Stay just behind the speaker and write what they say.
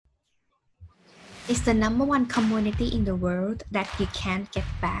It's the number one commodity in the world that you can't get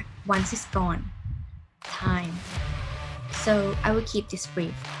back once it's gone. Time. So I will keep this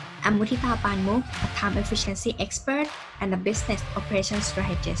brief. I'm Mutita Panmuk, a time efficiency expert and a business operations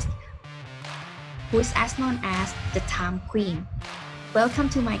strategist who is as known as the Time Queen. Welcome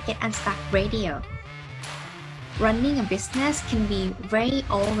to my Get Unstuck Radio. Running a business can be very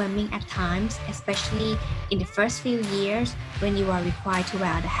overwhelming at times, especially in the first few years when you are required to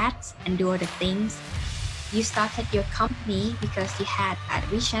wear the hats and do other things. You started your company because you had a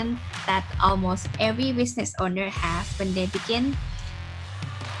vision that almost every business owner has when they begin.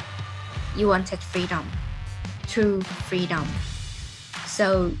 You wanted freedom, true freedom.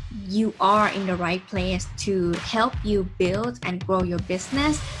 So you are in the right place to help you build and grow your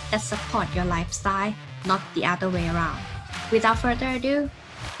business that support your lifestyle, not the other way around. Without further ado,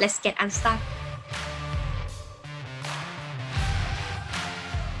 let's get unstuck.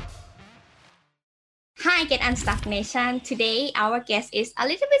 Hi, Get Unstuck Nation. Today, our guest is a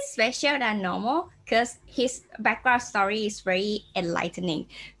little bit special than normal because his background story is very enlightening.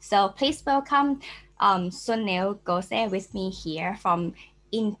 So please welcome Sunil Gose with me here from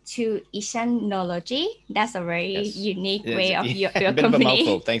Intuitionology. That's a very unique way of your a bit company. of a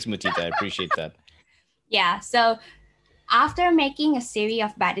mouthful. Thanks, Mutita. I appreciate that. Yeah, so after making a series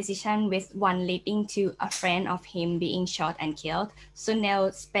of bad decisions with one leading to a friend of him being shot and killed,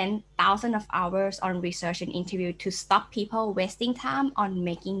 Sunil spent thousands of hours on research and interview to stop people wasting time on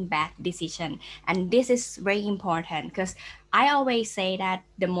making bad decisions. And this is very important because I always say that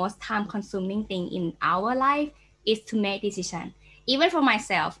the most time consuming thing in our life is to make decisions. Even for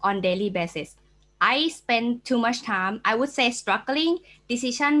myself on daily basis, I spend too much time, I would say struggling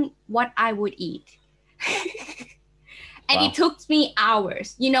decision what I would eat. And Wow. it took me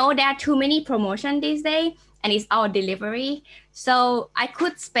hours. You know, there are too many promotions these days and it's our delivery. So I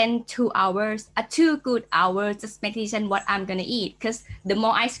could spend 2 hours, 2 good hours just meditation what I'm gonna eat. Because the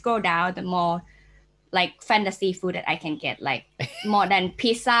more I scroll down, the more like fantasy food that I can get, like more than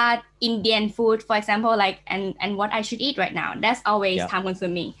pizza, Indian food, for example, like and what I should eat right now. That's always time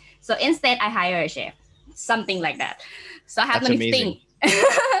consuming. So instead I hire a chef, something like that. So I have That's many amazing. things.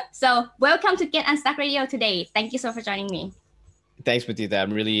 So welcome to Get Unstuck Radio today. Thank you so much for joining me. Thanks, Mutita.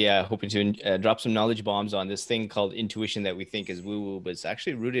 I'm really hoping to drop some knowledge bombs on this thing called intuition that we think is woo-woo, but it's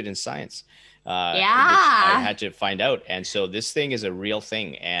actually rooted in science, which I had to find out. And so this thing is a real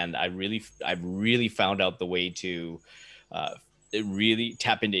thing, and I've really found out the way to really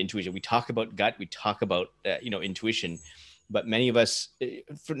tap into intuition. We talk about gut, we talk about intuition, but many of us,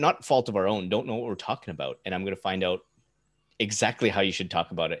 for not fault of our own, don't know what we're talking about. And I'm going to find out exactly how you should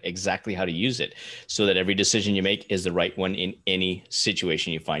talk about it, exactly how to use it, so that every decision you make is the right one in any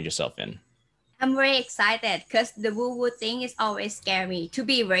situation you find yourself in. I'm very excited because the woo-woo thing is always scary. To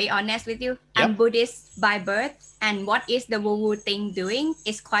be very honest with you, Yep. I'm Buddhist by birth, and what is the woo-woo thing doing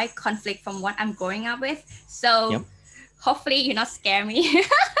is quite conflict from what I'm growing up with. So hopefully you're not scare me.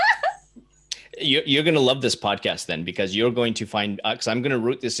 You're going to love this podcast then, because you're going to find, because I'm going to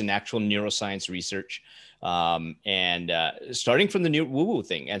root this in actual neuroscience research, and starting from the new woo-woo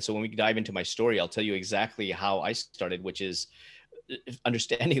thing. And so when we dive into my story, I'll tell you exactly how I started, which is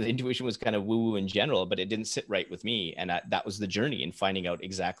understanding that intuition was kind of woo-woo in general, but it didn't sit right with me. And that was the journey in finding out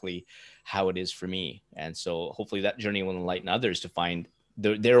exactly how it is for me. And so hopefully that journey will enlighten others to find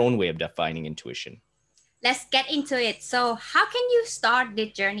their own way of defining intuition. Let's get into it. So how can you start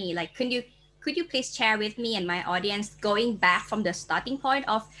the journey? Like, could you please share with me and my audience going back from the starting point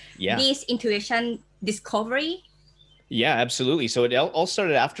of this intuition discovery? Yeah, absolutely. So it all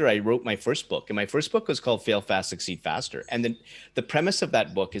started after I wrote my first book, and my first book was called Fail Fast, Succeed Faster. And then the premise of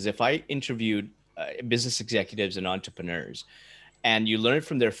that book is if I interviewed business executives and entrepreneurs, and you learn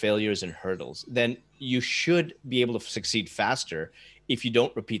from their failures and hurdles, then you should be able to succeed faster if you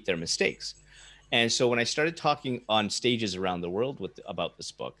don't repeat their mistakes. And so when I started talking on stages around the world about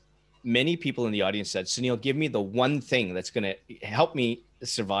this book, many people in the audience said, Sunil, give me the one thing that's going to help me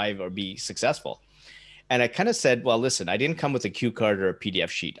survive or be successful. And I kind of said, well, listen, I didn't come with a cue card or a PDF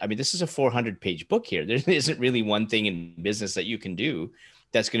sheet. I mean, this is a 400-page book here. There isn't really one thing in business that you can do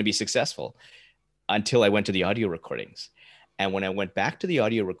that's going to be successful, until I went to the audio recordings. And when I went back to the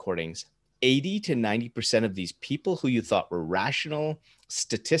audio recordings, 80 to 90% of these people who you thought were rational,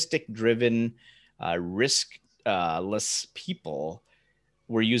 statistic-driven, riskless people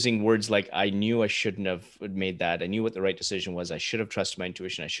were using words like, I knew I shouldn't have made that. I knew what the right decision was. I should have trusted my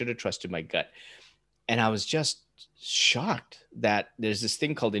intuition. I should have trusted my gut. And I was just shocked that there's this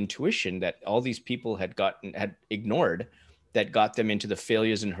thing called intuition that all these people had ignored, that got them into the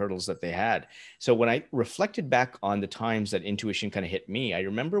failures and hurdles that they had. So when I reflected back on the times that intuition kind of hit me, I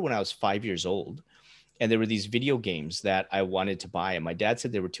remember when I was 5 years old, and there were these video games that I wanted to buy, and my dad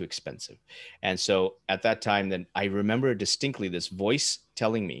said they were too expensive. And so at that time, then I remember distinctly this voice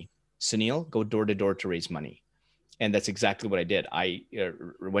telling me, Sunil, go door to door to raise money. And that's exactly what I did. I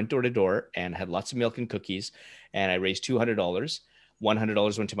went door to door and had lots of milk and cookies, and I raised $200.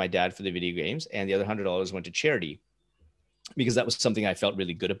 $100 went to my dad for the video games, and the other $100 went to charity, because that was something I felt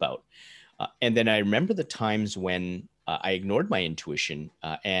really good about. And then I remember the times when I ignored my intuition.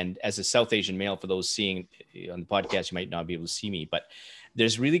 And as a South Asian male, for those seeing on the podcast, you might not be able to see me, but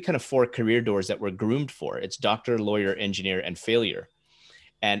there's really kind of 4 career doors that we're groomed for. It's doctor, lawyer, engineer, and failure.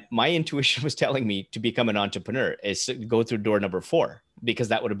 And my intuition was telling me to become an entrepreneur is to go through door number 4, because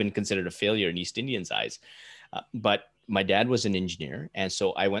that would have been considered a failure in East Indians' eyes. But my dad was an engineer. And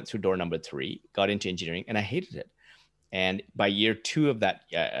so I went through door number 3, got into engineering, and I hated it. And by year 2 of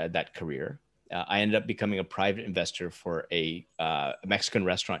that career, I ended up becoming a private investor for a Mexican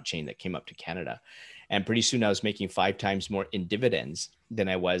restaurant chain that came up to Canada. And pretty soon I was making 5 times more in dividends than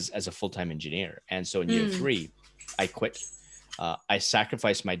I was as a full-time engineer. And so in year 3, I quit. I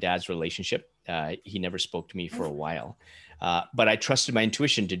sacrificed my dad's relationship. He never spoke to me for a while, but I trusted my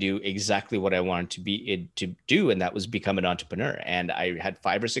intuition to do exactly what I wanted to do, and that was become an entrepreneur. And I had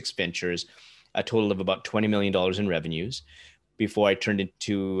 5 or 6 ventures, a total of about $20 million in revenues before I turned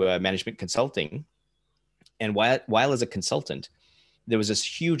into management consulting. And while as a consultant, there was this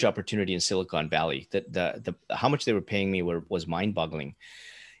huge opportunity in Silicon Valley that the how much they were paying me was mind-boggling.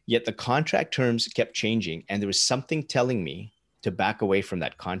 Yet the contract terms kept changing, and there was something telling me to back away from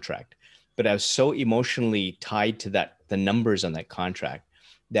that contract. But I was so emotionally tied to the numbers on that contract,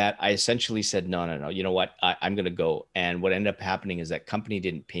 that I essentially said, no, you know what, I'm going to go. And what ended up happening is that company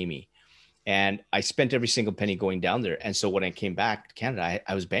didn't pay me. And I spent every single penny going down there. And so when I came back to Canada,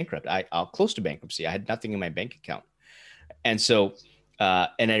 I was bankrupt. I close to bankruptcy. I had nothing in my bank account. And so,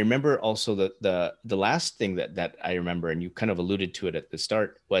 and I remember also the last thing that I remember, and you kind of alluded to it at the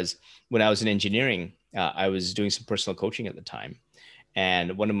start, was when I was in engineering, I was doing some personal coaching at the time.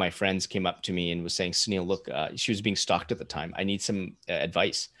 And one of my friends came up to me and was saying, Sunil, look, she was being stalked at the time. I need some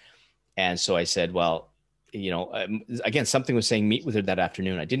advice. And so I said, well, again, something was saying meet with her that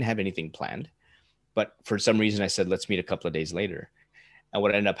afternoon. I didn't have anything planned, but for some reason I said, let's meet a couple of days later. And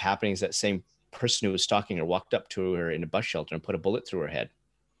what ended up happening is that same person who was stalking her walked up to her in a bus shelter and put a bullet through her head.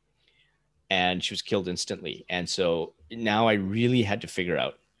 And she was killed instantly. And so now I really had to figure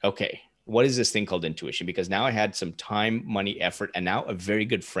out, okay, what is this thing called intuition? Because now I had some time, money, effort, and now a very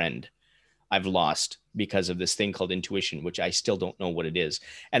good friend I've lost because of this thing called intuition, which I still don't know what it is.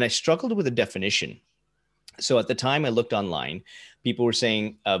 And I struggled with a definition. So at the time I looked online, people were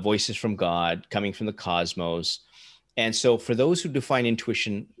saying voices from God, coming from the cosmos. And so for those who define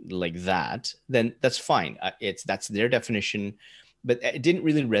intuition like that, then that's fine. That's their definition, but it didn't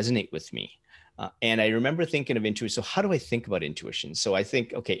really resonate with me. And I remember thinking of intuition. So how do I think about intuition? So I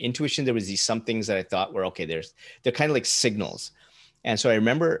think, okay, intuition, there was some things that I thought were, okay, they're kind of like signals. And so I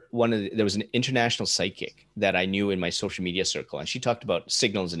remember there was an international psychic that I knew in my social media circle, and she talked about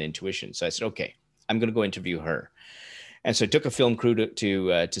signals and intuition. So I said, okay, I'm going to go interview her. And so I took a film crew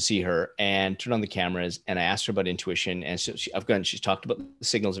to see her and turned on the cameras, and I asked her about intuition. And so she talked about the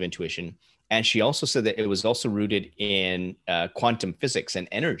signals of intuition. And she also said that it was also rooted in quantum physics and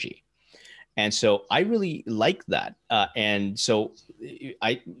energy. And so I really like that. And so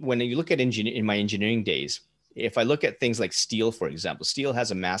when you look at in my engineering days, if I look at things like steel, for example, steel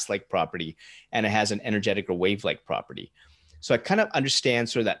has a mass-like property and it has an energetic or wave-like property. So I kind of understand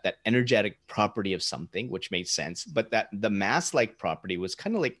sort of that energetic property of something, which made sense, but that the mass-like property was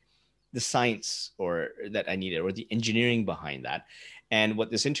kind of like the science or that I needed, or the engineering behind that. And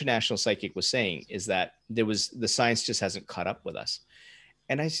what this international psychic was saying is that the science just hasn't caught up with us.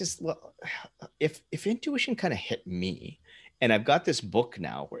 And I just, well, if intuition kind of hit me, and I've got this book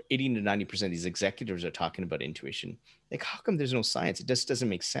now where 80 to 90% of these executives are talking about intuition, like, how come there's no science? It just doesn't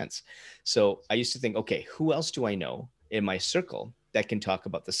make sense. So I used to think, okay, who else do I know in my circle that can talk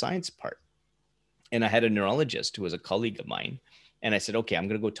about the science part? And I had a neurologist who was a colleague of mine. And I said, okay, I'm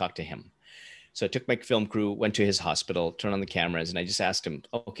going to go talk to him. So I took my film crew, went to his hospital, turned on the cameras, and I just asked him,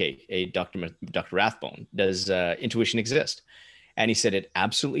 okay, hey, Dr. Rathbone, does intuition exist? And he said it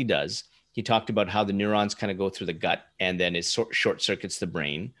absolutely does. He talked about how the neurons kind of go through the gut and then it short circuits the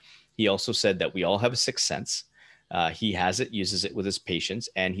brain. He also said that we all have a sixth sense. He has it, uses it with his patients.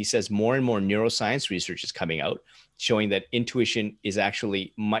 And he says more and more neuroscience research is coming out showing that intuition is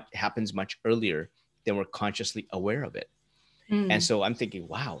actually happens much earlier than we're consciously aware of it. And so I'm thinking,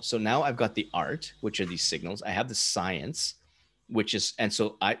 wow, so now I've got the art, which are these signals. I have the science. which is, and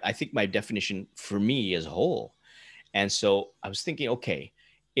so I think my definition for me is whole. And so I was thinking, okay,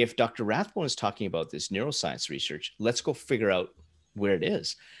 if Dr. Rathbone is talking about this neuroscience research, let's go figure out where it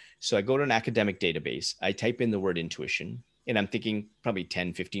is. So I go to an academic database, I type in the word intuition, and I'm thinking probably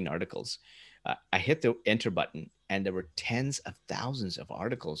 10, 15 articles. I hit the enter button, and there were tens of thousands of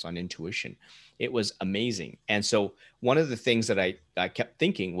articles on intuition. It was amazing. And so one of the things that I kept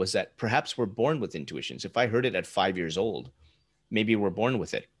thinking was that perhaps we're born with intuitions. If I heard it at 5 years old, maybe we're born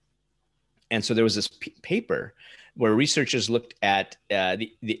with it. And so there was this paper where researchers looked at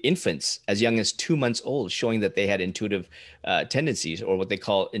the infants as young as 2 months old, showing that they had intuitive tendencies, or what they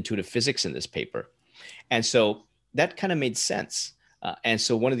call intuitive physics in this paper. And so that kind of made sense. And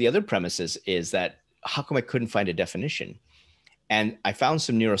so one of the other premises is that, how come I couldn't find a definition? And I found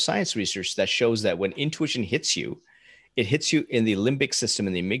some neuroscience research that shows that when intuition hits you, it hits you in the limbic system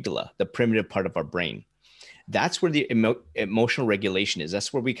in the amygdala, the primitive part of our brain. That's where the emotional regulation is.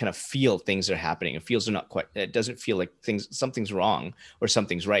 That's where we kind of feel things are happening. It feels they're not quite, it doesn't feel like something's wrong or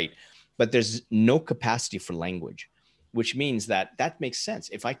something's right, but there's no capacity for language, which means that makes sense.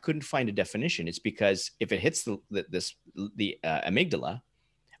 If I couldn't find a definition, it's because if it hits the amygdala,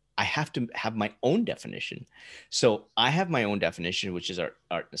 I have to have my own definition. So I have my own definition, which is art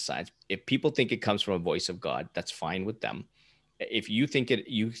and science. If people think it comes from a voice of God, that's fine with them. If you think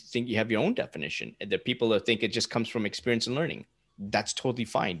you have your own definition, and the people that think it just comes from experience and learning, that's totally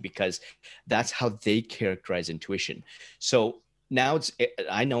fine, because that's how they characterize intuition. So now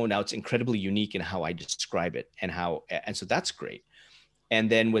I know now it's incredibly unique in how I describe it, and so that's great. And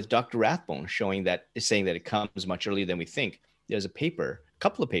then with Dr. Rathbone saying that it comes much earlier than we think, there's a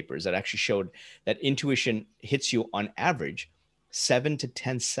couple of papers that actually showed that intuition hits you on average 7 to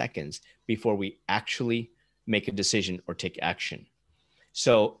 10 seconds before we actually make a decision or take action.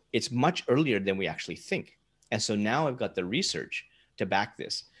 So it's much earlier than we actually think. And so now I've got the research to back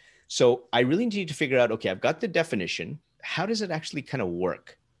this. So I really need to figure out, okay, I've got the definition. How does it actually kind of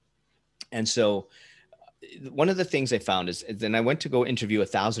work? And so one of the things I found is then I went to go interview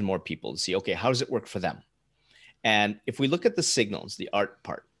 1,000 more people to see, okay, how does it work for them? And if we look at the signals, the art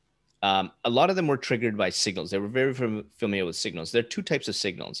part, a lot of them were triggered by signals. They were very familiar with signals. There are two types of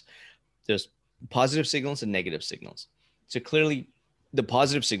signals. There's positive signals and negative signals. So clearly the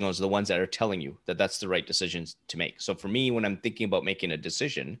positive signals are the ones that are telling you that that's the right decisions to make. So for me, when I'm thinking about making a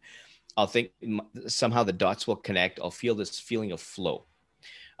decision, I'll think somehow the dots will connect. I'll feel this feeling of flow.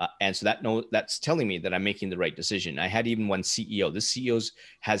 And so that's telling me that I'm making the right decision. I had even one CEO. This CEO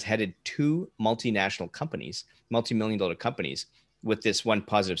has headed 2 multinational companies, multi-million-dollar companies, with this one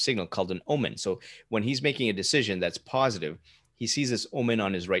positive signal called an omen. So when he's making a decision that's positive, he sees this omen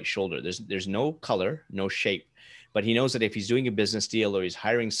on his right shoulder. There's no color, no shape, but he knows that if he's doing a business deal or he's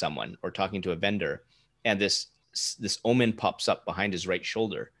hiring someone or talking to a vendor, and this omen pops up behind his right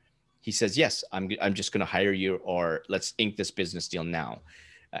shoulder, he says, yes, I'm just going to hire you, or let's ink this business deal now.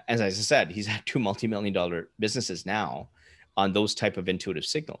 As I said, he's had 2 multi-million-dollar businesses now on those type of intuitive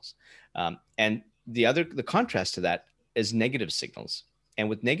signals. And the contrast to that is negative signals. And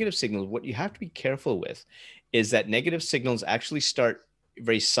with negative signals, what you have to be careful with is that negative signals actually start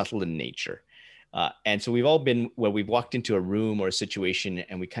very subtle in nature. And so we've all been where we've walked into a room or a situation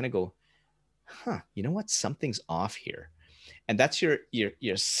and we kind of go, you know what? Something's off here. And that's your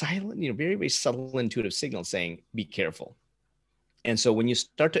silent, very, very subtle intuitive signal saying, be careful. And so when you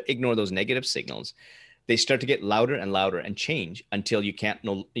start to ignore those negative signals, they start to get louder and louder and change until you can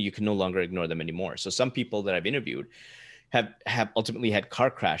no longer ignore them anymore. So some people that I've interviewed have ultimately had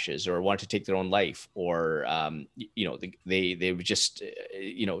car crashes or want to take their own life, or they were just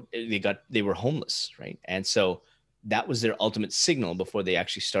they were homeless, right? And so that was their ultimate signal before they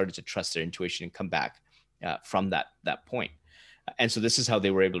actually started to trust their intuition and come back from that point. And so this is how they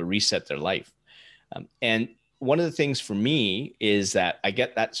were able to reset their life. And one of the things for me is that I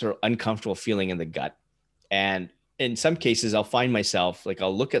get that sort of uncomfortable feeling in the gut. And in some cases, I'll find myself, like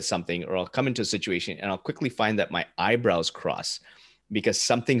I'll look at something or I'll come into a situation and I'll quickly find that my eyebrows cross because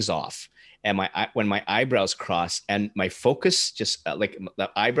something's off. And when my eyebrows cross and my focus just like the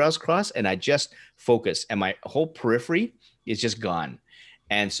eyebrows cross and I just focus and my whole periphery is just gone.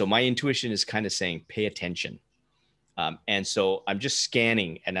 And so my intuition is kind of saying, pay attention. And so I'm just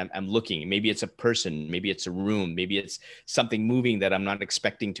scanning and I'm looking. Maybe it's a person, maybe it's a room, maybe it's something moving that I'm not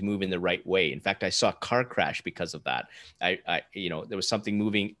expecting to move in the right way. In fact, I saw a car crash because of that. There was something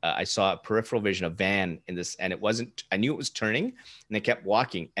moving. I saw a peripheral vision, a van in this, and it wasn't. I knew it was turning, and I kept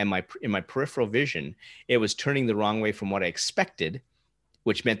walking. And in my peripheral vision, it was turning the wrong way from what I expected,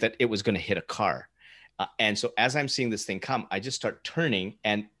 which meant that it was going to hit a car. And so as I'm seeing this thing come, I just start turning,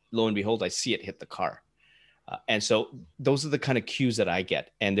 and lo and behold, I see it hit the car. And so those are the kind of cues that I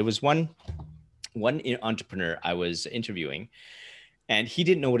get. And there was one entrepreneur I was interviewing, and he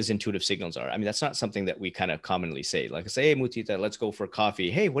didn't know what his intuitive signals are. I mean, that's not something that we kind of commonly say. Like I say, hey, Mutita, let's go for coffee.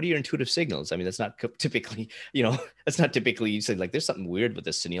 Hey, what are your intuitive signals? I mean, that's not typically, that's not typically, you say like, there's something weird with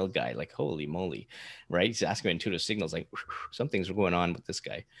this Sunil guy. Like, holy moly, right? He's asking me intuitive signals. Like, something's going on with this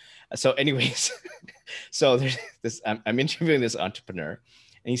guy. So anyways, so there's this, I'm interviewing this entrepreneur,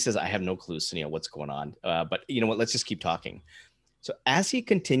 and he says, I have no clue, Sunil, what's going on. But you know what, let's just keep talking. So as he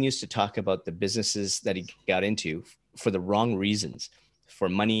continues to talk about the businesses that he got into for the wrong reasons, for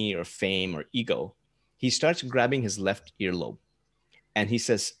money or fame or ego, he starts grabbing his left earlobe. And he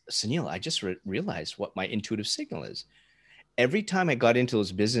says, Sunil, I just realized what my intuitive signal is. Every time I got into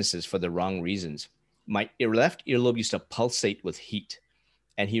those businesses for the wrong reasons, my left earlobe used to pulsate with heat.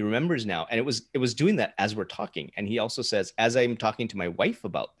 And he remembers now, and it was doing that as we're talking. And he also says, as I'm talking to my wife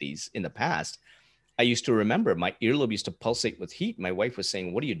about these in the past, I used to remember my earlobe used to pulsate with heat. My wife was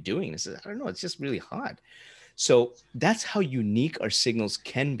saying, what are you doing? I said, I don't know. It's just really hot. So that's how unique our signals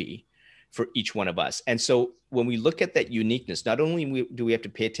can be for each one of us. And so when we look at that uniqueness, not only do we have to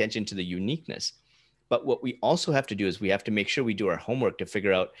pay attention to the uniqueness, but what we also have to do is we have to make sure we do our homework to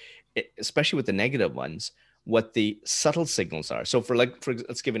figure out, especially with the negative ones, what the subtle signals are. So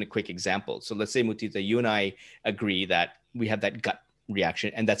let's give it a quick example. So let's say, Mutita, you and I agree that we have that gut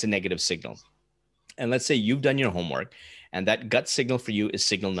reaction, and that's a negative signal. And let's say you've done your homework, and that gut signal for you is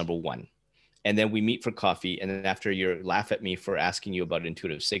signal number 1. And then we meet for coffee. And then after you laugh at me for asking you about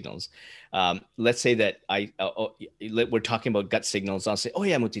intuitive signals, let's say that we're talking about gut signals. I'll say, oh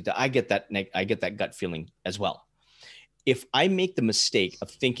yeah, Mutita, I get that gut feeling as well. If I make the mistake of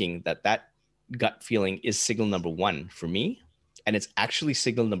thinking that gut feeling is signal number 1 for me, and it's actually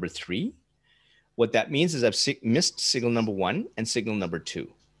signal number 3, what that means is I've missed signal number 1 and signal number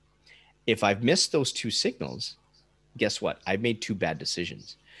 2. If I've missed those 2 signals, guess what? I've made 2 bad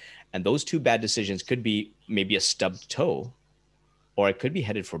decisions. And those 2 bad decisions could be maybe a stubbed toe, or it could be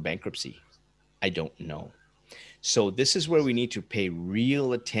headed for bankruptcy. I don't know. So this is where we need to pay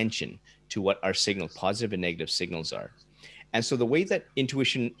real attention to what our signal, positive and negative signals are. And so the way that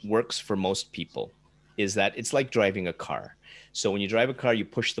intuition works for most people is that it's like driving a car. So when you drive a car, you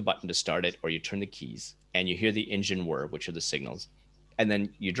push the button to start it, or you turn the keys, and you hear the engine whir, which are the signals, and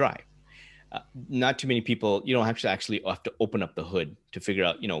then you drive. Not too many people, you don't actually have to open up the hood to figure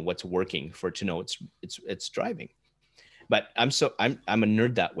out, what's working for it to know it's driving. But I'm a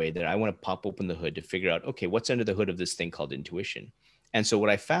nerd that way, that I want to pop open the hood to figure out, okay, what's under the hood of this thing called intuition. And so what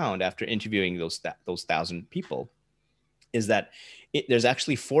I found after interviewing those 1,000 people is that there's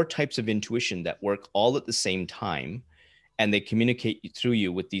actually 4 types of intuition that work all at the same time, and they communicate through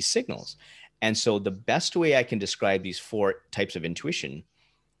you with these signals. And so the best way I can describe these 4 types of intuition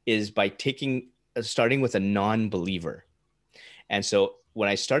is by starting with a non-believer. And so when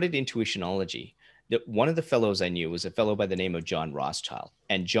I started Intuitionology, one of the fellows I knew was a fellow by the name of John Rothschild.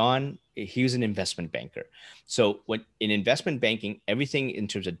 And John, he was an investment banker. So when in investment banking, everything in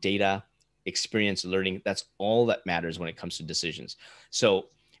terms of data, experience, learning, that's all that matters when it comes to decisions. So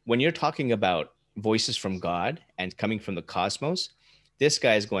when you're talking about voices from God and coming from the cosmos, this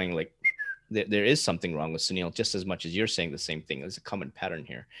guy is going like, there is something wrong with Sunil, just as much as you're saying the same thing. There's a common pattern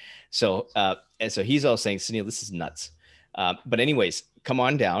here. So, and so he's all saying, Sunil, this is nuts. But anyways, come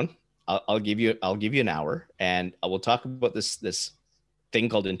on down. I'll give you an hour, and I will talk about this thing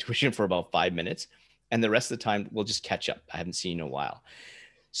called intuition for about 5 minutes. And the rest of the time we'll just catch up. I haven't seen you in a while.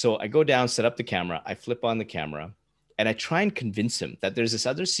 So I go down, set up the camera, I flip on the camera, and I try and convince him that there's this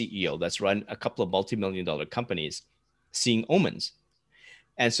other CEO that's run a couple of multi-million-dollar companies seeing omens.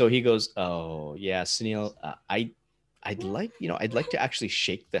 And so he goes, oh yeah, Sunil, I'd like to actually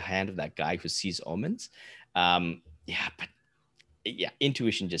shake the hand of that guy who sees omens. But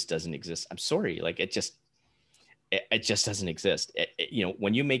intuition just doesn't exist. I'm sorry. Like it just doesn't exist.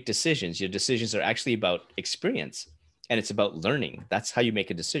 When you make decisions, your decisions are actually about experience, and it's about learning. That's how you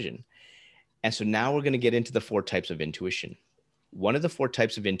make a decision. And so now we're going to get into the 4 types of intuition. One of the 4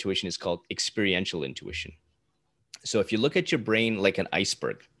 types of intuition is called experiential intuition. So if you look at your brain like an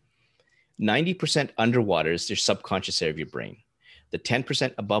iceberg, 90% underwater is your subconscious area of your brain. The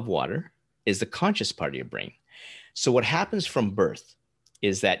 10% above water is the conscious part of your brain. So what happens from birth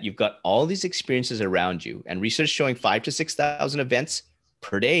is that you've got all these experiences around you, and research showing 5,000 to 6,000 events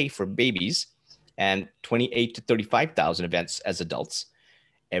per day for babies and 28,000 to 35,000 events as adults.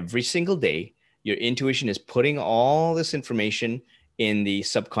 Every single day, your intuition is putting all this information in the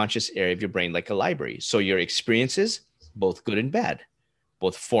subconscious area of your brain like a library. So your experiences, both good and bad,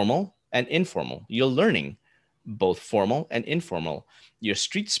 both formal and informal, you're learning both formal and informal, your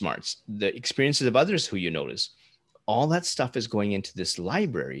street smarts, the experiences of others who you notice, all that stuff is going into this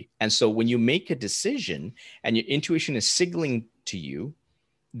library. And so when you make a decision and your intuition is signaling to you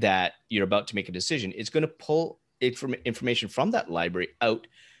that you're about to make a decision, it's going to pull information from that library out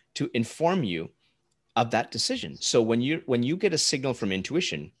to inform you of that decision. So when you get a signal from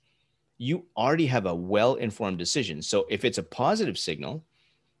intuition, you already have a well-informed decision. So if it's a positive signal,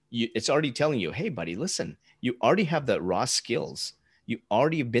 it's already telling you, hey, buddy, listen, you already have the raw skills. You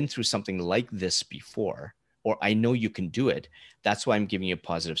already have been through something like this before, or I know you can do it. That's why I'm giving you a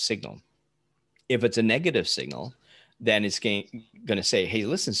positive signal. If it's a negative signal, then it's going to say, hey,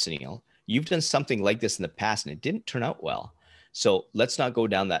 listen, Sunil, you've done something like this in the past and it didn't turn out well. So let's not go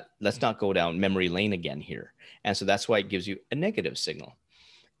down memory lane again here. And so that's why it gives you a negative signal.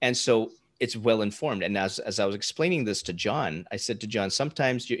 And so it's well informed. And as I was explaining this to John, I said to John,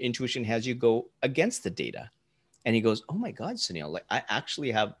 sometimes your intuition has you go against the data. And he goes, oh my God, Sunil, like I actually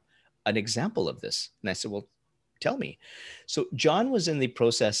have an example of this. And I said, well, tell me. So John was in the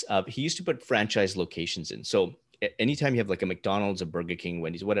process of, he used to put franchise locations in. So anytime you have like a McDonald's, a Burger King,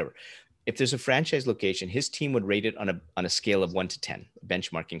 Wendy's, whatever, if there's a franchise location, his team would rate it on a scale of 1 to 10,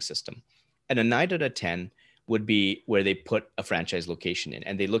 benchmarking system. And a 9 out of 10 would be where they put a franchise location in.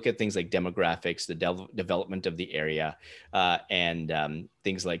 And they look at things like demographics, the development of the area, and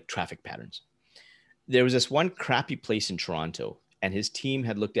things like traffic patterns. There was this one crappy place in Toronto, and his team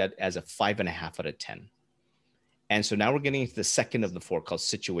had looked at as a 5.5 out of 10. And so now we're getting into the second of the 4 called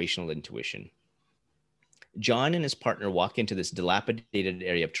situational intuition. John and his partner walk into this dilapidated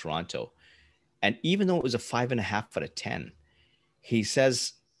area of Toronto. And even though it was a 5.5 out of 10, he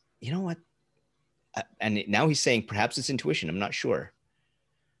says, you know what? And now he's saying, perhaps it's intuition, I'm not sure.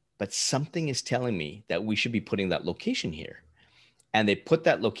 But something is telling me that we should be putting that location here. And they put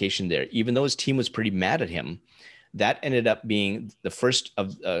that location there, even though his team was pretty mad at him. That ended up being the first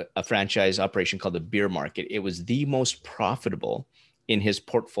of a franchise operation called the Beer Market. It was the most profitable in his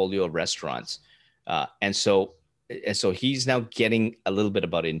portfolio of restaurants. And so he's now getting a little bit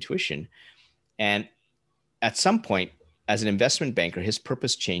about intuition. And at some point, as an investment banker, his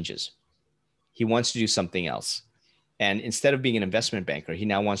purpose changes. He wants to do something else. And instead of being an investment banker, he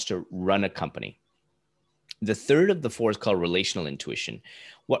now wants to run a company. The third of the 4 is called relational intuition.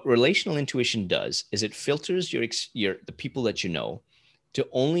 What relational intuition does is it filters the people that you know to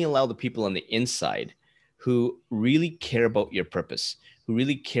only allow the people on the inside who really care about your purpose, who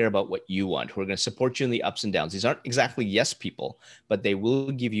really care about what you want, who are going to support you in the ups and downs. These aren't exactly yes people, but they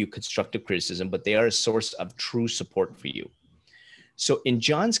will give you constructive criticism, but they are a source of true support for you. So in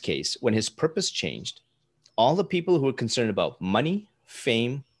John's case, when his purpose changed, all the people who were concerned about money,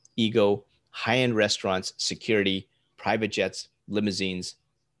 fame, ego, high-end restaurants, security, private jets, limousines,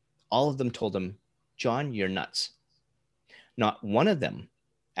 all of them told him, John, you're nuts. Not one of them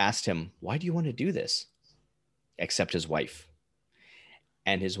asked him, why do you want to do this? Except his wife.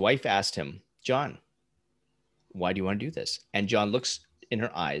 And his wife asked him, John, why do you want to do this? And John looks in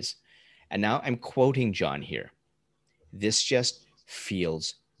her eyes. And now I'm quoting John here. This just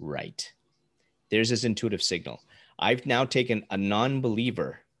feels right. There's his intuitive signal. I've now taken a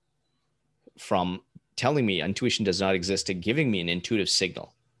non-believer from telling me intuition does not exist to giving me an intuitive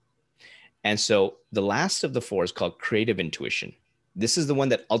signal. And so the last of the 4 is called creative intuition. This is the one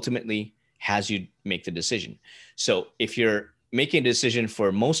that ultimately has you make the decision. So if you're making a decision,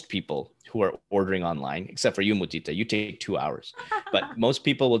 for most people who are ordering online, except for you, Mutita, you take 2 hours, but most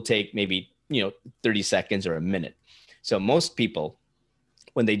people will take maybe 30 seconds or a minute. So most people,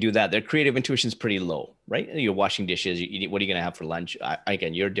 when they do that, their creative intuition is pretty low, right? You're washing dishes. What are you going to have for lunch?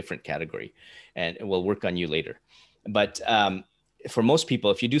 Again, you're a different category, and we'll work on you later. But for most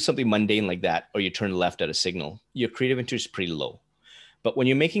people, if you do something mundane like that, or you turn left at a signal, your creative intuition is pretty low. But when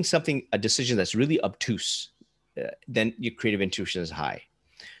you're making a decision that's really obtuse, then your creative intuition is high.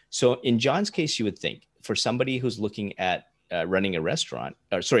 So in John's case, you would think for somebody who's looking at running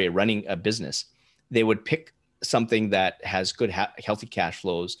a business, they would pick something that has good, healthy cash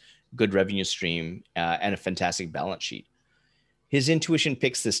flows, good revenue stream, and a fantastic balance sheet. His intuition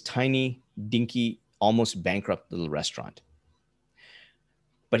picks this tiny, dinky, almost bankrupt little restaurant.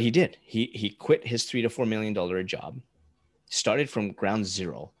 But he did. He quit his $3 to $4 million job, started from ground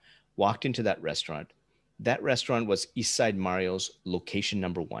zero, walked into that restaurant. That restaurant was Eastside Mario's location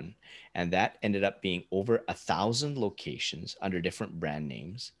number 1. And that ended up being over 1,000 locations under different brand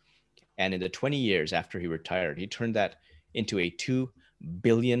names. And in the 20 years after he retired, he turned that into a $2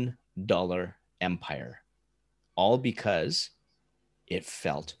 billion empire, all because it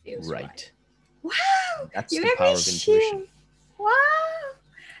felt right. Wow. That's the power of intuition. Wow.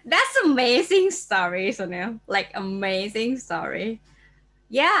 That's amazing story, Sunil. Like amazing story.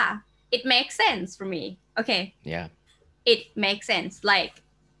 Yeah, it makes sense for me. Okay, Yeah. it makes sense. Like,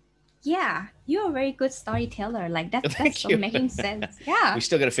 yeah, you're a very good storyteller. Like that's Thank so you. making sense. Yeah. We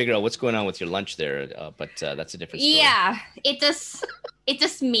still got to figure out what's going on with your lunch there, but that's a different story. Yeah, it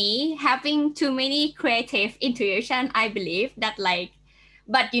just me having too many creative intuition. I believe that like,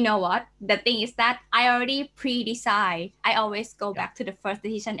 but you know what? The thing is that I already pre-decide. I always go Yeah. back to the first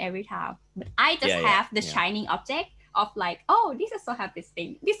decision every time. But I just Yeah. Yeah. have the Yeah. shining object of like, oh, this also have this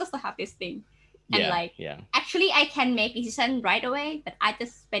thing. This also have this thing, and Yeah. like, Yeah. actually, I can make decision right away. But I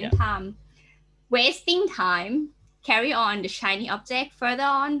just Yeah. spend time wasting time, carry on the shiny object further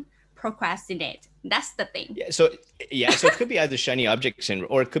on, procrastinate. That's the thing. Yeah. So it could be either shiny object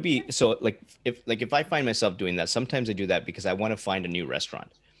syndrome, or it could be so if I find myself doing that, sometimes I do that because I want to find a new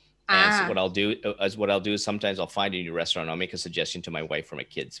restaurant. And so Ah, what I'll do is sometimes I'll find a new restaurant. I'll make a suggestion to my wife or my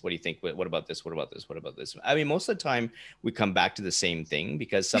kids. What do you think? What about this? What about this? What about this? I mean, most of the time we come back to the same thing,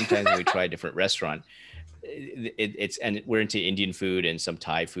 because sometimes when we try a different restaurant, and we're into Indian food and some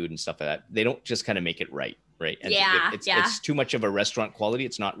Thai food and stuff like that. They don't just kind of make it right. And yeah, yeah. it's too much of a restaurant quality.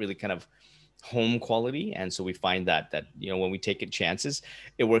 It's not really kind of home quality. And so we find that when we take it chances,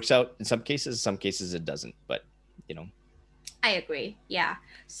 it works out in some cases it doesn't. But I agree. Yeah.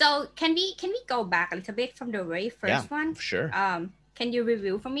 So can we go back a little bit from the very yeah, first one? sure. Can you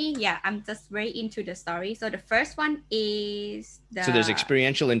review for me? Yeah, I'm just very into the story. So the first one is So there's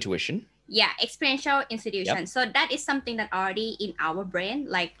experiential intuition. yeah, experiential institution. Yep. So that is something that already in our brain,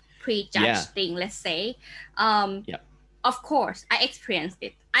 like prejudged Yeah. thing, let's say. Yep. Of course, I experienced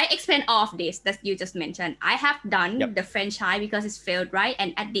it. I experienced all of this that you just mentioned. I have done Yep. the franchise because it's failed, right?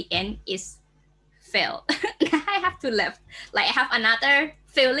 And at the end, it's failed. I have to left. Like I have another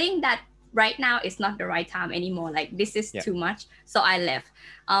feeling that right now it's not the right time anymore. Like this is Yep. too much. So I left.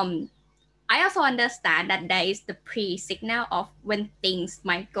 I also understand that there is the pre-signal of when things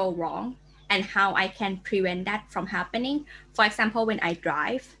might go wrong and how I can prevent that from happening. For example, when I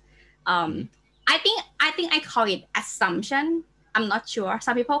drive, I think I call it assumption. I'm not sure.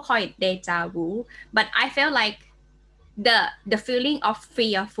 Some people call it deja vu, but I feel like the feeling of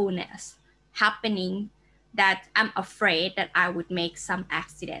fearfulness happening, that I'm afraid that I would make some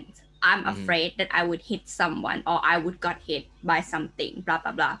accident. I'm afraid that I would hit someone or I would got hit by something, blah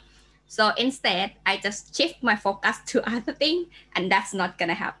blah blah. So instead, I just shift my focus to other thing, and that's not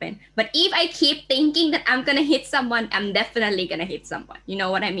gonna happen. But if I keep thinking that I'm gonna hit someone, I'm definitely gonna hit someone. You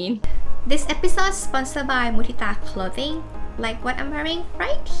know what I mean? This episode is sponsored by Mudita Clothing, like what I'm wearing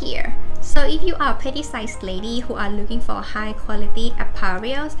right here. So if you are a petty sized lady who are looking for high quality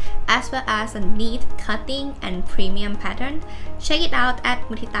apparels as well as a neat cutting and premium pattern, check it out at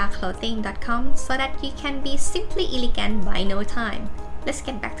muditaclothing.com so that you can be simply elegant by no time. Let's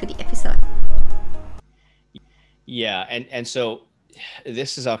get back to the episode. Yeah, and so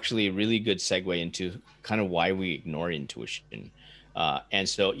this is actually a really good segue into kind of why we ignore intuition. And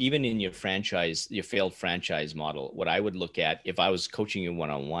so even in your failed franchise model, what I would look at if I was coaching you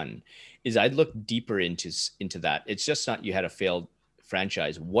one-on-one is I'd look deeper into that. It's just not you had a failed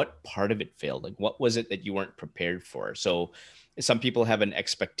franchise. What part of it failed? Like what was it that you weren't prepared for? So some people have an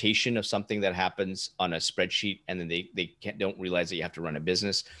expectation of something that happens on a spreadsheet, and then they don't realize that you have to run a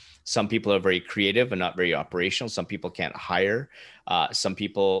business. Some people are very creative and not very operational. Some people can't hire. Some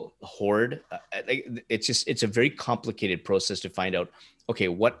people hoard. It's a very complicated process to find out, okay,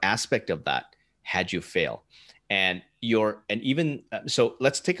 what aspect of that had you fail? So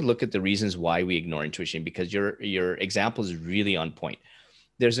let's take a look at the reasons why we ignore intuition, because your example is really on point.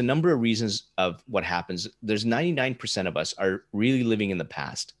 There's a number of reasons of what happens. There's 99% of us are really living in the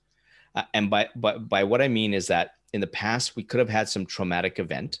past. And by what I mean is that in the past, we could have had some traumatic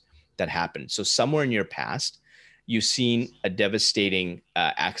event that happened. So somewhere in your past, you've seen a devastating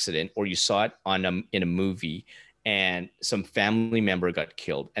accident, or you saw it in a movie, and some family member got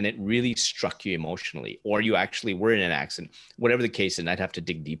killed, and it really struck you emotionally, or you actually were in an accident, whatever the case. And I'd have to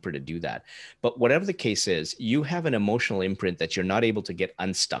dig deeper to do that. But whatever the case is, you have an emotional imprint that you're not able to get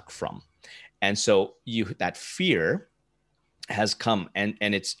unstuck from. And so that fear has come, and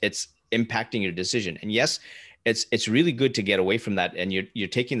it's impacting your decision. And yes, it's really good to get away from that, and you're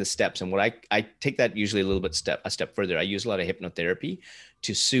taking the steps. And what I take that usually a step further. I use a lot of hypnotherapy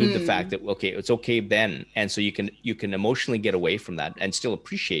to soothe the fact that, okay, it's okay then. And so you can emotionally get away from that and still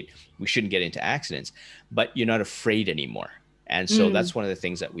appreciate we shouldn't get into accidents, but you're not afraid anymore. And so that's one of the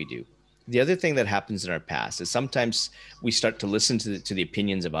things that we do. The other thing that happens in our past is sometimes we start to listen to the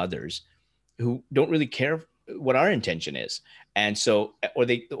opinions of others who don't really care what our intention is. And so, or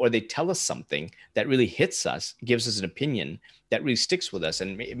they tell us something that really hits us, gives us an opinion that really sticks with us.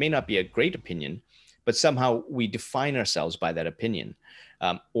 And it may not be a great opinion, but somehow we define ourselves by that opinion.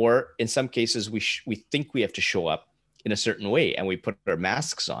 Or in some cases, we think we have to show up in a certain way, and we put our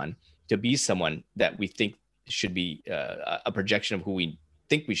masks on to be someone that we think should be a projection of who we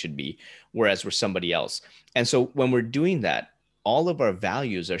think we should be, whereas we're somebody else. And so when we're doing that, all of our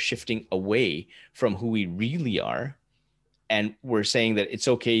values are shifting away from who we really are. And we're saying that it's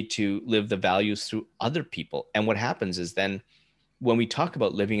okay to live the values through other people. And what happens is then when we talk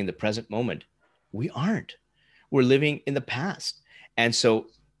about living in the present moment, we aren't. We're living in the past. And so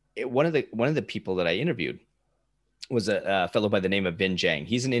one of the people that I interviewed was a fellow by the name of Vin Jiang.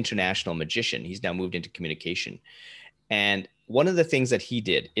 He's an international magician. He's now moved into communication. And one of the things that he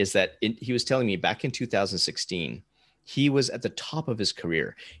did is that he was telling me back in 2016, he was at the top of his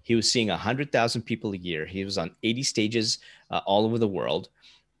career. He was seeing 100,000 people a year. He was on 80 stages all over the world,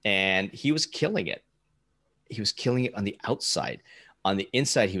 and he was killing it. He was killing it on the outside. On the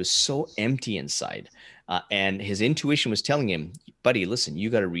inside, he was so empty inside. And his intuition was telling him, buddy, listen, you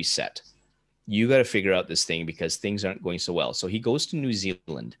got to reset. You got to figure out this thing because things aren't going so well. So he goes to New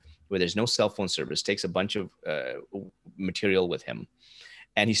Zealand where there's no cell phone service, takes a bunch of material with him,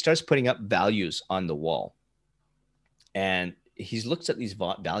 and he starts putting up values on the wall. And he looks at these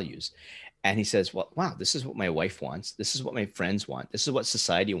values and he says, well, wow, this is what my wife wants. This is what my friends want. This is what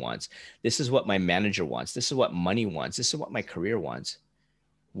society wants. This is what my manager wants. This is what money wants. This is what my career wants.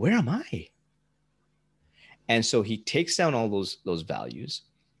 Where am I? And so he takes down all those values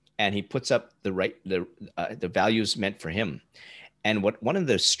and he puts up the values meant for him. And one of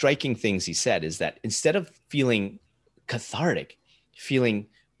the striking things he said is that instead of feeling cathartic, feeling,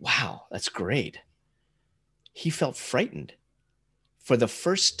 wow, that's great, he felt frightened. For the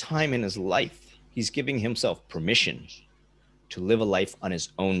first time in his life, he's giving himself permission to live a life on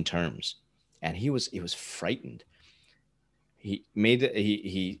his own terms. And he was frightened. He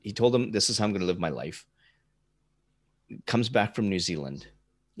told him, this is how I'm going to live my life. Comes back from New Zealand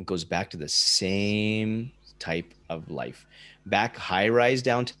and goes back to the same type of life. Back high-rise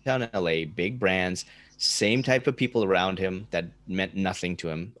downtown LA, big brands, same type of people around him that meant nothing to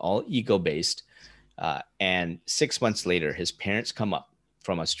him, all ego-based. And 6 months later, his parents come up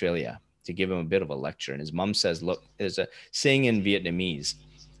from Australia to give him a bit of a lecture. And his mom says, look, there's a saying in Vietnamese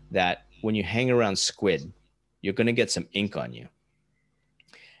that when you hang around squid, you're going to get some ink on you.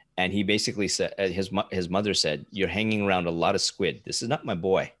 And he basically said, his mother said, you're hanging around a lot of squid. This is not my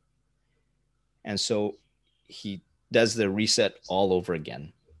boy. And so he does the reset all over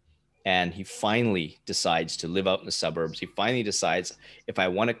again. And he finally decides to live out in the suburbs. He finally decides, if I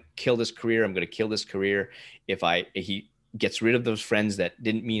want to kill this career, I'm going to kill this career. He gets rid of those friends that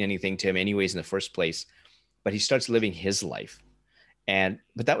didn't mean anything to him anyways in the first place, but he starts living his life.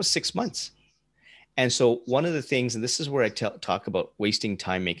 But that was 6 months. And so one of the things, and this is where I talk about wasting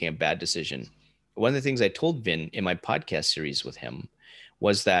time making a bad decision. One of the things I told Vin in my podcast series with him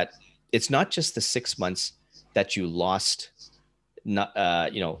was that it's not just the 6 months that you lost not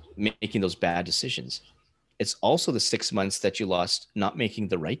making those bad decisions. It's also the 6 months that you lost not making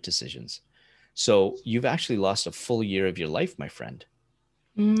the right decisions. So you've actually lost a full year of your life, my friend.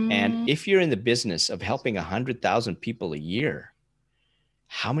 And if you're in the business of helping 100,000 people a year,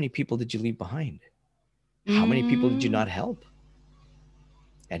 how many people did you leave behind? How many people did you not help?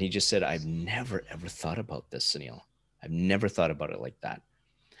 And he just said, I've never, ever thought about this, Sunil. I've never thought about it like that.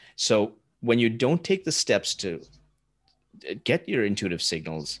 So when you don't take the steps to get your intuitive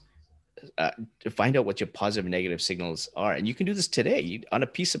signals, to find out what your positive and negative signals are. And you can do this today on a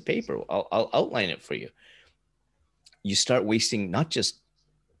piece of paper. I'll outline it for you. You start wasting not just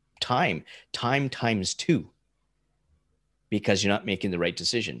time times 2, because you're not making the right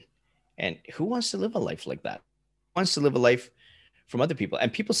decision. And who wants to live a life like that? Who wants to live a life from other people?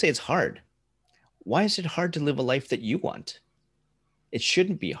 And people say it's hard. Why is it hard to live a life that you want? It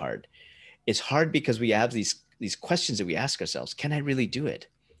shouldn't be hard. It's hard because we have these questions that we ask ourselves. Can I really do it?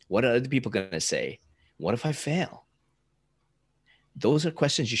 What are other people going to say? What if I fail? Those are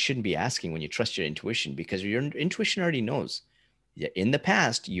questions you shouldn't be asking when you trust your intuition, because your intuition already knows. In the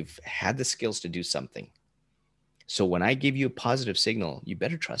past, you've had the skills to do something. So when I give you a positive signal, you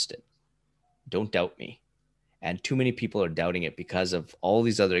better trust it. Don't doubt me. And too many people are doubting it because of all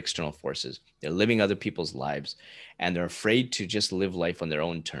these other external forces. They're living other people's lives, and they're afraid to just live life on their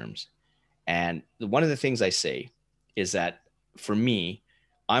own terms. And one of the things I say is that for me,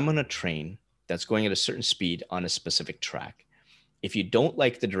 I'm on a train that's going at a certain speed on a specific track. If you don't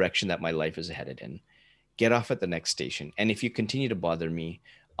like the direction that my life is headed in, get off at the next station. And if you continue to bother me,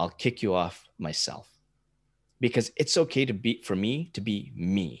 I'll kick you off myself. because it's okay for me to be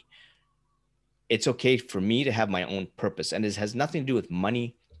me. It's okay for me to have my own purpose. And it has nothing to do with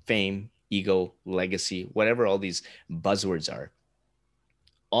money, fame, ego, legacy, whatever all these buzzwords are.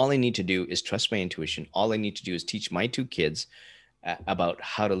 All I need to do is trust my intuition. All I need to do is teach my two kids about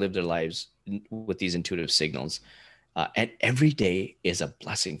how to live their lives with these intuitive signals. And every day is a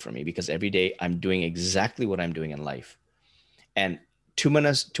blessing for me, because every day I'm doing exactly what I'm doing in life. And too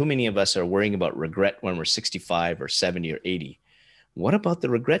many of us are worrying about regret when we're 65 or 70 or 80. What about the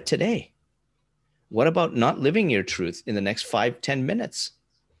regret today? What about not living your truth in the next 5-10 minutes?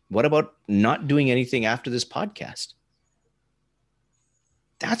 What about not doing anything after this podcast?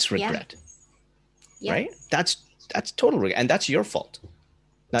 That's regret, right? That's total regret. And that's your fault.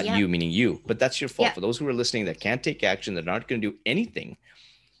 Not you, meaning you, but that's your fault. For those who are listening that can't take action, that aren't going to do anything,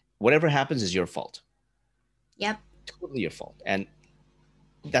 whatever happens is your fault. Yep. Totally your fault. And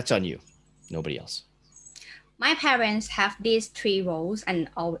that's on you, nobody else. My parents have these 3 roles, and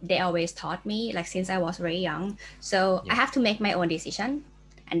they always taught me, like, since I was very young. So I have to make my own decision,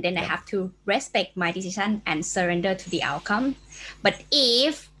 and then I have to respect my decision and surrender to the outcome. But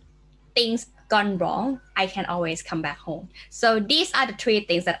if things gone wrong, I can always come back home. So these are the 3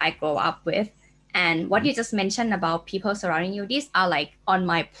 things that I grew up with. And what you just mentioned about people surrounding you, these are like on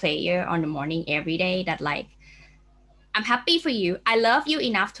my prayer on the morning every day, that like, I'm happy for you. I love you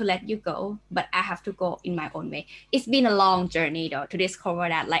enough to let you go, but I have to go in my own way. It's been a long journey though to discover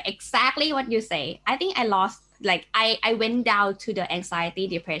that, like, exactly what you say. I think I lost, like, I went down to the anxiety,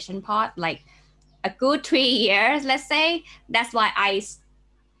 depression part, like a good 3 years, let's say. That's why I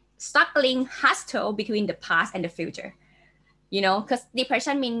struggling hustle between the past and the future. You know, because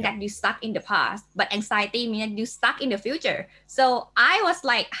depression means that you stuck in the past, but anxiety means that you stuck in the future. So I was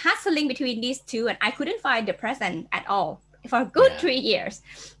like hustling between these two, and I couldn't find the present at all for a good 3 years.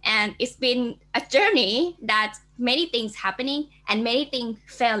 And it's been a journey that many things happening and many things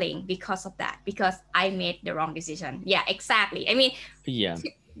failing because of that, because I made the wrong decision. Yeah, exactly. I mean,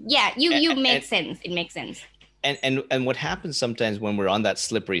 you make sense. It makes sense. And what happens sometimes when we're on that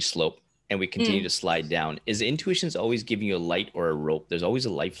slippery slope and we continue to slide down is intuition's always giving you a light or a rope. There's always a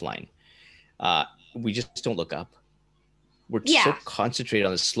lifeline. We just don't look up. We're so concentrated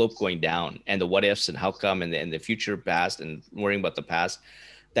on the slope going down and the what ifs and how come and the future past and worrying about the past,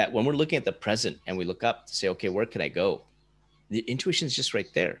 that when we're looking at the present and we look up to say, okay, where can I go? The intuition is just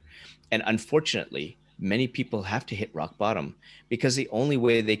right there. And unfortunately, many people have to hit rock bottom because the only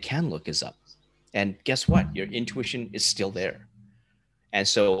way they can look is up. And guess what? Your intuition is still there. And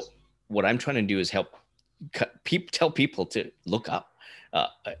so what I'm trying to do is help tell people to look up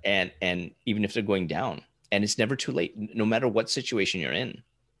and even if they're going down, and it's never too late. No matter what situation you're in,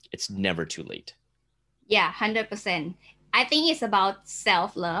 it's never too late. Yeah, 100%. I think it's about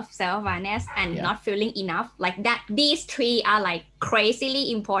self-love, self-awareness, and not feeling enough. Like that, these 3 are like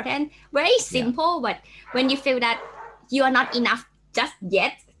crazily important. Very simple, but when you feel that you are not enough just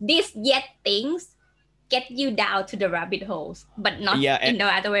yet, these yet things get you down to the rabbit holes, but not in the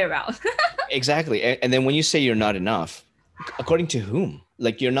other way around. Exactly. And then when you say you're not enough, according to whom?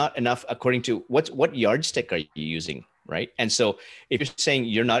 Like you're not enough according to what yardstick are you using, right? And so if you're saying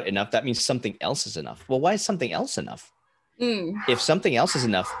you're not enough, that means something else is enough. Well, why is something else enough? If something else is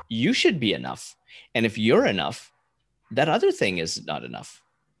enough, you should be enough. And if you're enough, that other thing is not enough,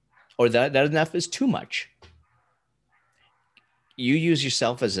 or that enough is too much. You use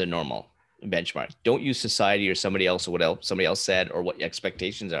yourself as a normal benchmark. Don't use society or somebody else or what else somebody else said or what your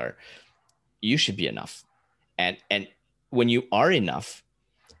expectations are. You should be enough. And when you are enough,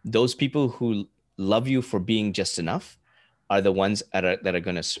 those people who love you for being just enough are the ones that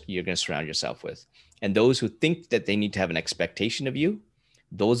you're going to surround yourself with. And those who think that they need to have an expectation of you,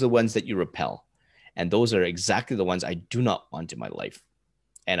 those are the ones that you repel. And those are exactly the ones I do not want in my life.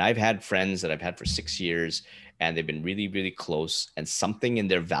 And I've had friends that I've had for 6 years, and they've been really, really close, and something in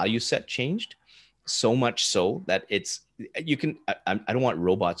their value set changed so much so that I don't want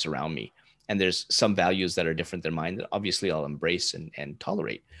robots around me. And there's some values that are different than mine that obviously I'll embrace and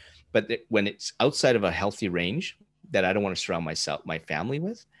tolerate. But when it's outside of a healthy range that I don't want to surround my family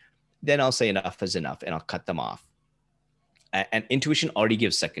with, then I'll say enough is enough and I'll cut them off. And intuition already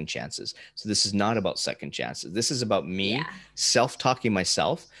gives second chances. So this is not about second chances. This is about me self-talking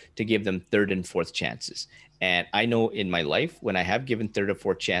myself to give them third and fourth chances. And I know in my life, when I have given third or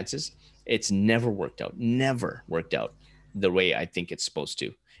fourth chances, it's never worked out the way I think it's supposed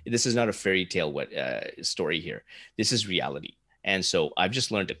to. This is not a fairy tale story here. This is reality. And so I've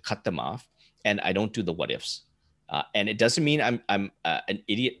just learned to cut them off, and I don't do the what ifs. And it doesn't mean I'm an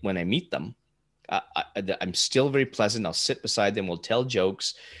idiot when I meet them. I'm still very pleasant. I'll sit beside them. We'll tell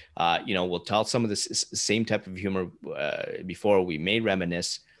jokes. We'll tell some of the same type of humor before. We may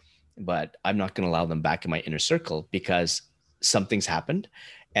reminisce, but I'm not going to allow them back in my inner circle because something's happened,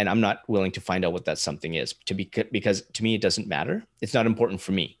 and I'm not willing to find out what that something is. Because to me, it doesn't matter. It's not important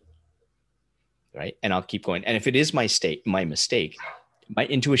for me, right? And I'll keep going. And if it is my mistake, my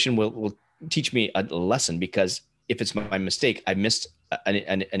intuition will teach me a lesson, because if it's my mistake, I missed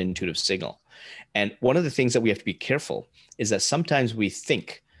an intuitive signal. And one of the things that we have to be careful is that sometimes we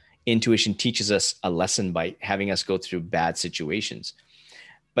think intuition teaches us a lesson by having us go through bad situations.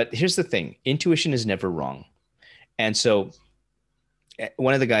 But here's the thing, intuition is never wrong. And so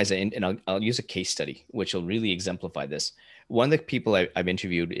one of the guys, and I'll use a case study, which will really exemplify this. One of the people I've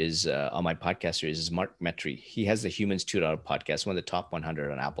interviewed is on my podcast series is Mark Metry. He has the Humans 2.0 podcast, one of the top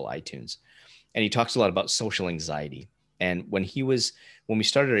 100 on Apple iTunes. And he talks a lot about social anxiety. And when we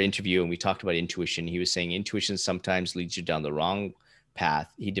started our interview and we talked about intuition, he was saying intuition sometimes leads you down the wrong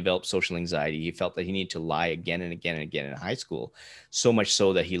path. He developed social anxiety. He felt that he needed to lie again and again and again in high school, so much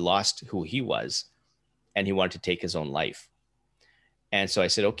so that he lost who he was and he wanted to take his own life. And so I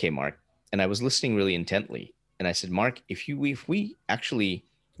said, okay, Mark. And I was listening really intently. And I said, Mark, if we actually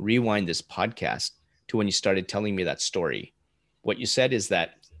rewind this podcast to when you started telling me that story, what you said is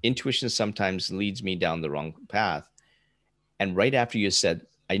that intuition sometimes leads me down the wrong path. And right after you said,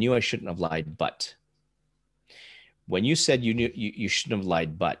 I knew I shouldn't have lied, but when you said you knew you shouldn't have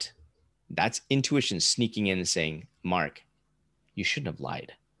lied, but that's intuition sneaking in and saying, Mark, you shouldn't have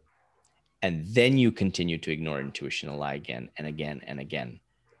lied. And then you continue to ignore intuition and lie again and again and again.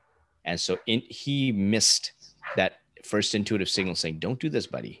 And so he missed that first intuitive signal saying, don't do this,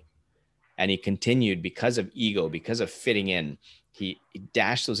 buddy. And he continued because of ego, because of fitting in. He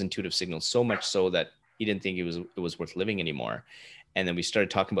dashed those intuitive signals so much so that he didn't think it was worth living anymore. And then we started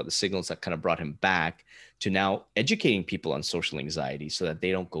talking about the signals that kind of brought him back to now educating people on social anxiety so that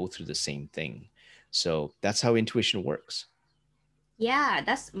they don't go through the same thing. So that's how intuition works. Yeah,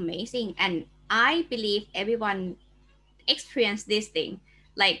 that's amazing. And I believe everyone experienced this thing,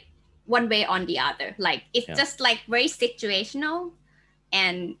 like one way or the other. Like it's just like very situational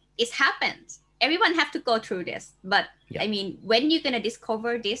and it happens. Everyone have to go through this. But I mean, when you're going to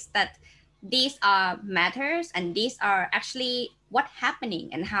discover this, that these are matters and these are actually what happening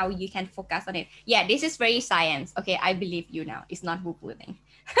and how you can focus on it. Yeah, this is very science. Okay, I believe you now. It's not woo-woo thing.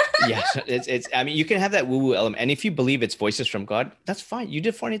 Yeah, it's. I mean, you can have that woo-woo element, and if you believe it's voices from God, that's fine. You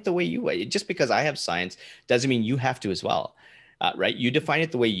define it the way you want. Just because I have science doesn't mean you have to as well, right? You define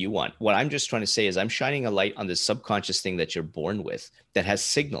it the way you want. What I'm just trying to say is I'm shining a light on this subconscious thing that you're born with that has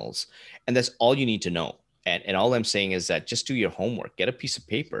signals, and that's all you need to know. And all I'm saying is that just do your homework, get a piece of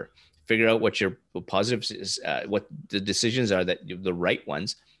paper, figure out what your positives is, what the decisions are, that the right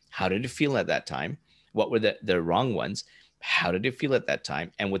ones. How did it feel at that time? What were the wrong ones? How did it feel at that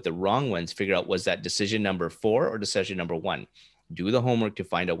time? And with the wrong ones, figure out, was that decision number 4 or decision number 1? Do the homework to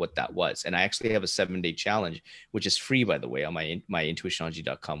find out what that was. And I actually have a 7-day challenge, which is free, by the way, on my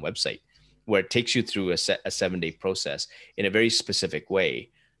intuitionology.com website, where it takes you through a 7-day process in a very specific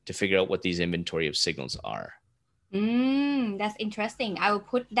way to figure out what these inventory of signals are. That's interesting. I will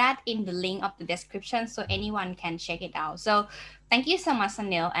put that in the link of the description so anyone can check it out. So thank you so much,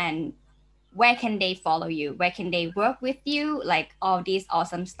 Sunil. And where can they follow you? Where can they work with you? Like all these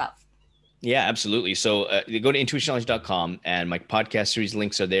awesome stuff. Yeah, absolutely. So you go to intuitionknowledge.com and my podcast series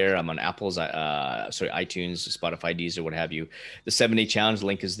links are there. I'm on Apple's, iTunes, Spotify, Deezer, what have you. The 7-day challenge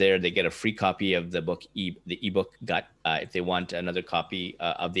link is there. They get a free copy of the book, the ebook Gut. If they want another copy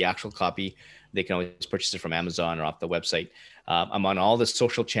of the actual copy, they can always purchase it from Amazon or off the website. I'm on all the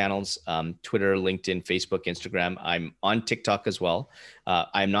social channels, Twitter, LinkedIn, Facebook, Instagram. I'm on TikTok as well.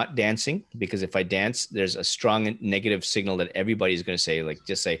 I'm not dancing because if I dance, there's a strong negative signal that everybody's going to say, like,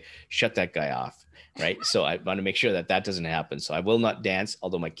 just say, shut that guy off. Right. So I want to make sure that doesn't happen. So I will not dance,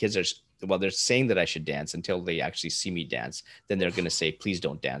 although my kids are, well, they're saying that I should dance until they actually see me dance. Then they're going to say, please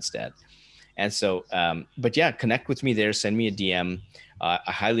don't dance, Dad. And so, but yeah, connect with me there. Send me a DM. I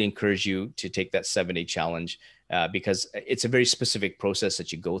highly encourage you to take that 7-day challenge because it's a very specific process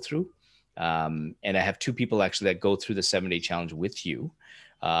that you go through. And I have 2 people actually that go through the 7-day challenge with you.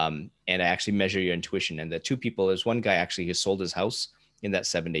 And I actually measure your intuition. And the 2 people, there's one guy actually who sold his house in that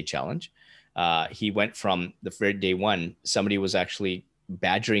 7-day challenge. He went from the very day one, somebody was actually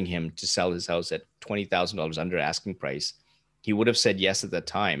badgering him to sell his house at $20,000 under asking price. He would have said yes at that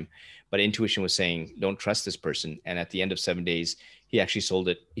time, but intuition was saying, don't trust this person. And at the end of 7 days, he actually sold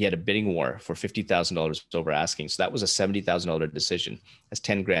it. He had a bidding war for $50,000 over asking. So that was a $70,000 decision. That's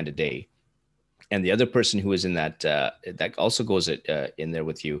 10 grand a day. And the other person who was in that that also goes in there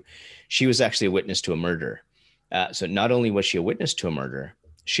with you, she was actually a witness to a murder. So not only was she a witness to a murder,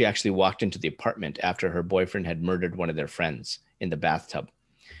 she actually walked into the apartment after her boyfriend had murdered one of their friends in the bathtub.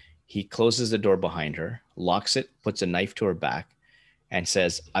 He closes the door behind her, locks it, puts a knife to her back, and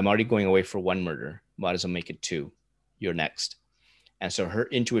says, I'm already going away for one murder. Might as well make it two. You're next. And so her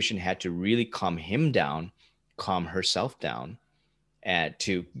intuition had to really calm him down, calm herself down, and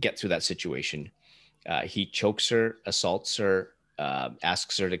to get through that situation. He chokes her, assaults her,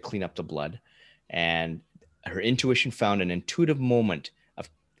 asks her to clean up the blood. And her intuition found an intuitive moment of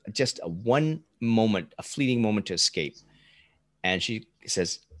just one moment, a fleeting moment to escape. And she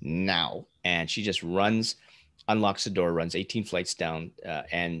says, now. And she just runs, unlocks the door, runs 18 flights down,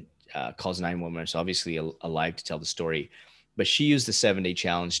 and calls 911. So obviously alive to tell the story. But she used the 7-day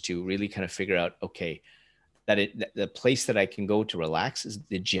challenge to really kind of figure out, okay, that the place that I can go to relax is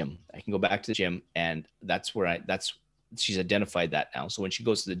the gym. I can go back to the gym, and that's where she's identified that now. So when she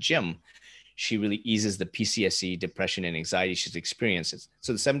goes to the gym, she really eases the PTSD, depression, and anxiety she's experienced.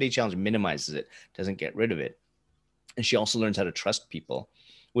 So the 7-day challenge minimizes it, doesn't get rid of it. And she also learns how to trust people,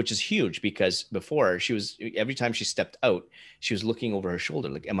 which is huge, because before every time she stepped out, she was looking over her shoulder.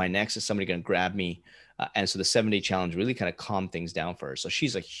 Like, am I next? Is somebody going to grab me? And so the 7-day challenge really kind of calmed things down for her. So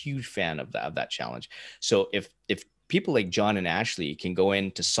she's a huge fan of that challenge. So if people like John and Ashley can go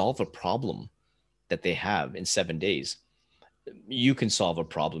in to solve a problem that they have in 7 days, you can solve a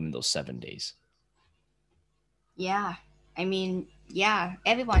problem in those 7 days. Yeah. I mean, yeah,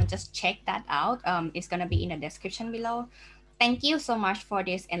 everyone just check that out. It's going to be in the description below. Thank you so much for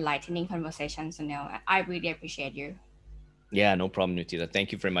this enlightening conversation, Sunil. I really appreciate you. Yeah, no problem, Nutila.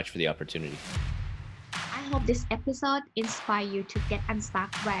 Thank you very much for the opportunity. I hope this episode inspires you to get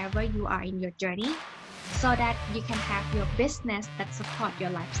unstuck wherever you are in your journey, so that you can have your business that support your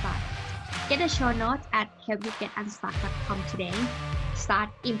lifestyle. Get the show notes at helpyougetunstuck.com today. Start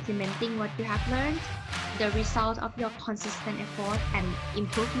implementing what you have learned. The result of your consistent effort and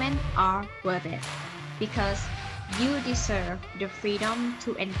improvement are worth it, because you deserve the freedom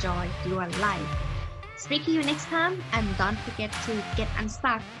to enjoy your life. Speak to you next time, and don't forget to get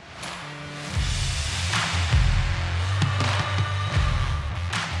unstuck.